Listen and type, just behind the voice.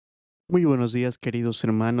Muy buenos días, queridos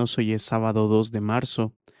hermanos. Hoy es sábado 2 de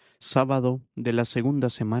marzo, sábado de la segunda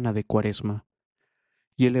semana de Cuaresma.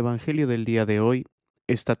 Y el Evangelio del día de hoy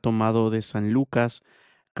está tomado de San Lucas,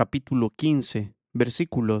 capítulo 15,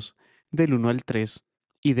 versículos del 1 al 3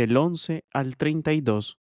 y del 11 al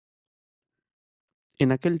 32.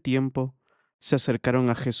 En aquel tiempo se acercaron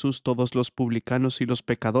a Jesús todos los publicanos y los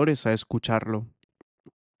pecadores a escucharlo.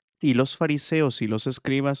 Y los fariseos y los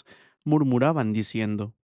escribas murmuraban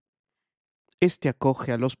diciendo: Este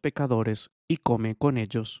acoge a los pecadores y come con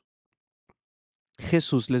ellos.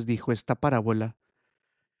 Jesús les dijo esta parábola.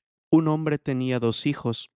 Un hombre tenía 2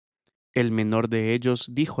 hijos. El menor de ellos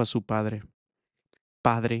dijo a su padre: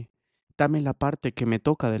 Padre, dame la parte que me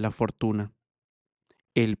toca de la fortuna.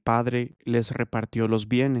 El padre les repartió los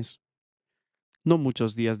bienes. No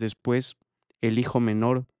muchos días después, el hijo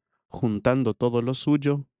menor, juntando todo lo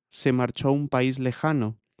suyo, se marchó a un país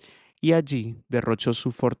lejano y allí derrochó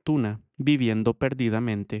su fortuna viviendo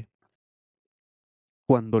perdidamente.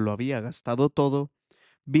 Cuando lo había gastado todo,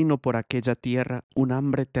 vino por aquella tierra un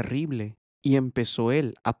hambre terrible, y empezó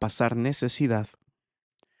él a pasar necesidad.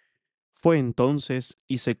 Fue entonces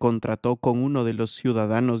y se contrató con uno de los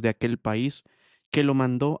ciudadanos de aquel país, que lo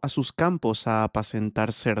mandó a sus campos a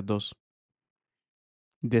apacentar cerdos.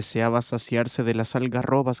 Deseaba saciarse de las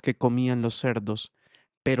algarrobas que comían los cerdos,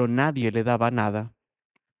 pero nadie le daba nada.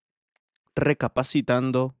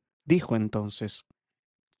 Recapacitando, dijo entonces: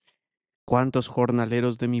 ¿Cuántos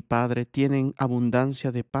jornaleros de mi padre tienen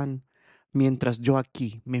abundancia de pan, mientras yo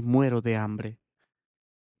aquí me muero de hambre?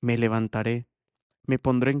 Me levantaré, me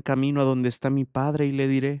pondré en camino a donde está mi padre y le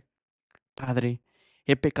diré: Padre,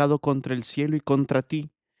 he pecado contra el cielo y contra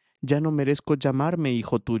ti, ya no merezco llamarme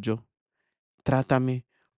hijo tuyo. Trátame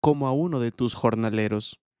como a uno de tus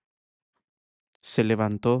jornaleros. Se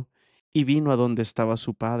levantó y vino a donde estaba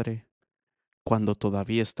su padre. Cuando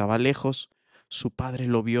todavía estaba lejos, su padre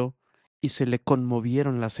lo vio y se le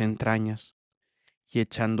conmovieron las entrañas, y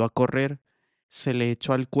echando a correr, se le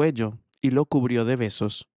echó al cuello y lo cubrió de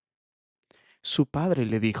besos. Su padre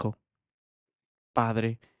le dijo: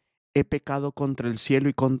 Padre, he pecado contra el cielo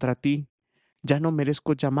y contra ti, ya no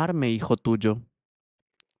merezco llamarme hijo tuyo.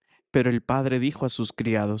 Pero el padre dijo a sus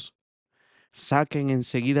criados: Saquen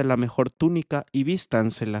enseguida la mejor túnica y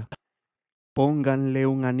vístansela, pónganle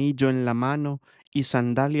un anillo en la mano y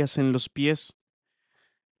sandalias en los pies,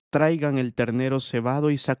 traigan el ternero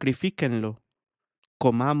cebado y sacrifíquenlo,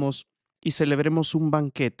 comamos y celebremos un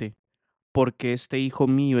banquete, porque este hijo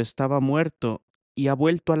mío estaba muerto y ha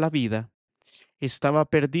vuelto a la vida, estaba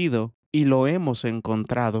perdido y lo hemos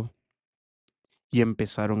encontrado. Y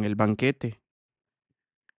empezaron el banquete.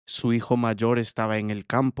 Su hijo mayor estaba en el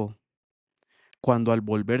campo. Cuando al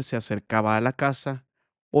volver se acercaba a la casa,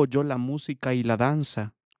 oyó la música y la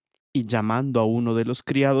danza, y llamando a uno de los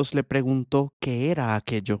criados le preguntó qué era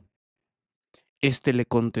aquello. Este le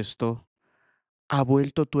contestó: Ha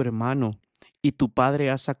vuelto tu hermano, y tu padre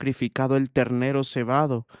ha sacrificado el ternero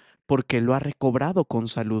cebado, porque lo ha recobrado con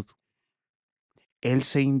salud. Él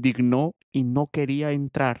se indignó y no quería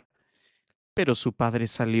entrar, pero su padre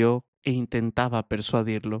salió e intentaba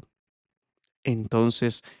persuadirlo.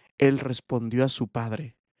 Entonces él respondió a su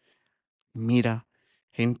padre: Mira,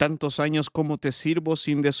 en tantos años como te sirvo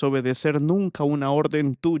sin desobedecer nunca una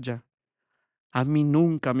orden tuya. A mí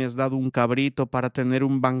nunca me has dado un cabrito para tener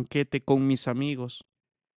un banquete con mis amigos.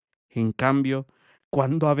 En cambio,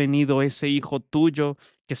 cuando ha venido ese hijo tuyo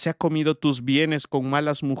que se ha comido tus bienes con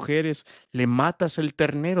malas mujeres, le matas el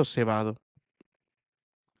ternero cebado.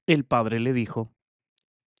 El padre le dijo: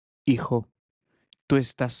 Hijo, tú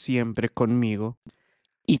estás siempre conmigo,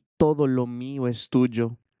 y todo lo mío es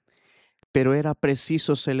tuyo. Pero era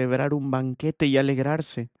preciso celebrar un banquete y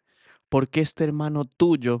alegrarse, porque este hermano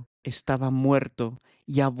tuyo estaba muerto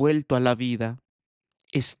y ha vuelto a la vida,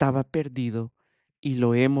 estaba perdido y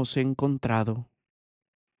lo hemos encontrado.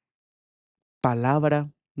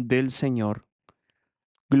 Palabra del Señor.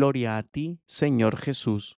 Gloria a ti, Señor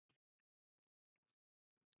Jesús.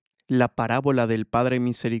 La parábola del Padre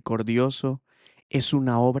Misericordioso es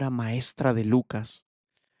una obra maestra de Lucas.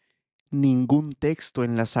 Ningún texto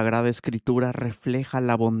en la Sagrada Escritura refleja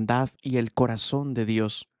la bondad y el corazón de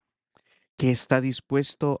Dios, que está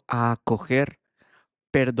dispuesto a acoger,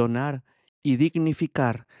 perdonar y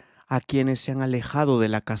dignificar a quienes se han alejado de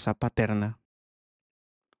la casa paterna.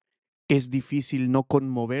 Es difícil no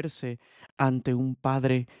conmoverse ante un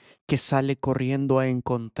Padre que sale corriendo a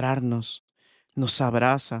encontrarnos, nos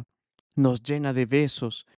abraza, nos llena de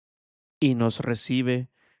besos y nos recibe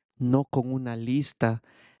no con una lista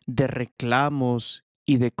de reclamos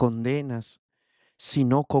y de condenas,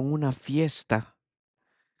 sino con una fiesta,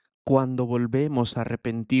 cuando volvemos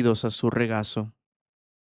arrepentidos a su regazo.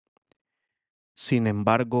 Sin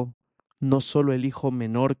embargo, no solo el hijo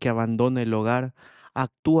menor que abandona el hogar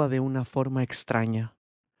actúa de una forma extraña,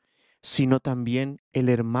 sino también el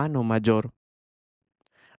hermano mayor,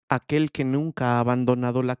 aquel que nunca ha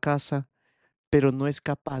abandonado la casa, pero no es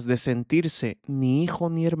capaz de sentirse ni hijo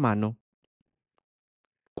ni hermano.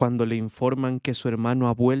 Cuando le informan que su hermano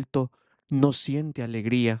ha vuelto, no siente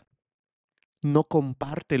alegría, no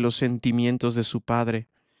comparte los sentimientos de su padre,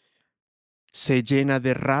 se llena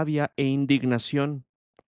de rabia e indignación,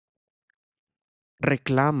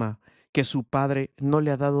 reclama que su padre no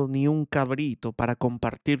le ha dado ni un cabrito para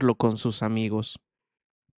compartirlo con sus amigos.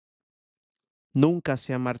 Nunca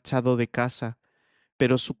se ha marchado de casa,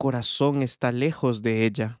 pero su corazón está lejos de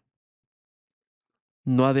ella.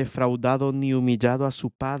 No ha defraudado ni humillado a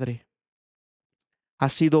su padre. Ha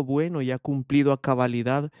sido bueno y ha cumplido a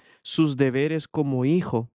cabalidad sus deberes como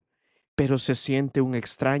hijo, pero se siente un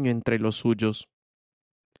extraño entre los suyos.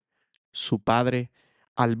 Su padre,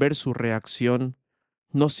 al ver su reacción,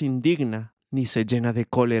 no se indigna ni se llena de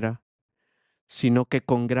cólera, sino que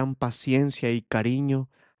con gran paciencia y cariño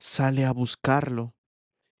sale a buscarlo,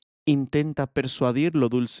 intenta persuadirlo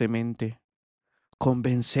dulcemente,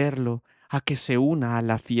 convencerlo a que se una a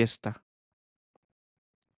la fiesta.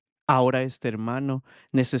 Ahora este hermano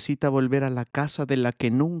necesita volver a la casa de la que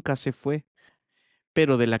nunca se fue,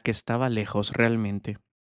 pero de la que estaba lejos realmente.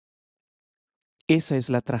 Esa es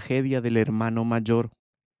la tragedia del hermano mayor.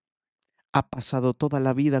 Ha pasado toda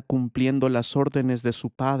la vida cumpliendo las órdenes de su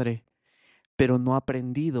padre, pero no ha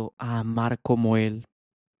aprendido a amar como él.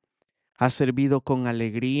 Ha servido con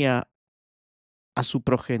alegría a su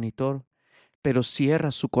progenitor, pero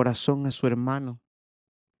cierra su corazón a su hermano.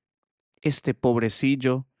 Este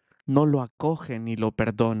pobrecillo no lo acoge ni lo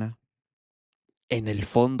perdona. En el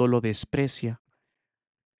fondo lo desprecia.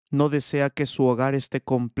 No desea que su hogar esté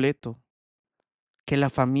completo, que la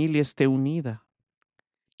familia esté unida,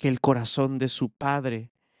 que el corazón de su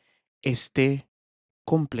padre esté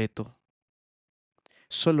completo.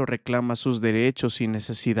 Solo reclama sus derechos y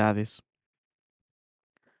necesidades.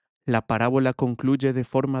 La parábola concluye de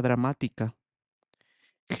forma dramática.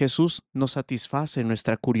 Jesús no satisface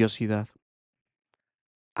nuestra curiosidad.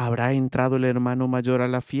 ¿Habrá entrado el hermano mayor a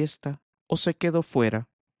la fiesta o se quedó fuera?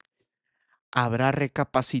 ¿Habrá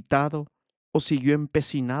recapacitado o siguió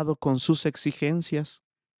empecinado con sus exigencias?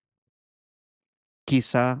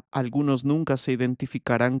 Quizá algunos nunca se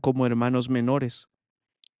identificarán como hermanos menores,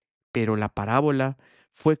 pero la parábola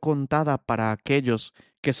fue contada para aquellos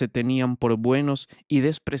que se tenían por buenos y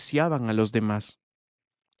despreciaban a los demás,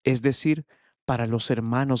 es decir, para los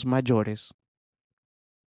hermanos mayores.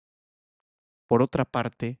 Por otra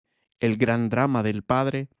parte, el gran drama del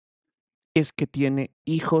padre es que tiene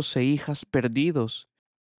hijos e hijas perdidos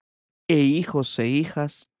e hijos e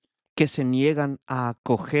hijas que se niegan a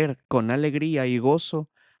acoger con alegría y gozo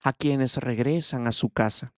a quienes regresan a su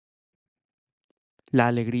casa. La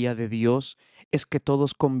alegría de Dios es que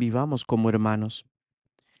todos convivamos como hermanos,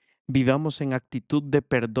 vivamos en actitud de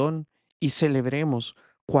perdón y celebremos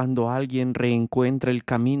cuando alguien reencuentra el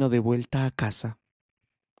camino de vuelta a casa.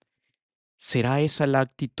 ¿Será esa la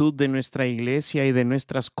actitud de nuestra iglesia y de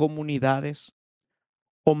nuestras comunidades?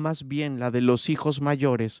 ¿O más bien la de los hijos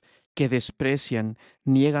mayores que desprecian,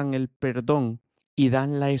 niegan el perdón y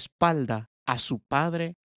dan la espalda a su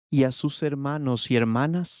padre y a sus hermanos y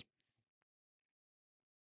hermanas?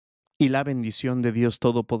 Y la bendición de Dios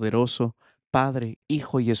Todopoderoso, Padre,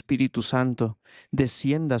 Hijo y Espíritu Santo,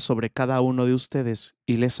 descienda sobre cada uno de ustedes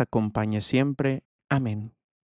y les acompañe siempre. Amén.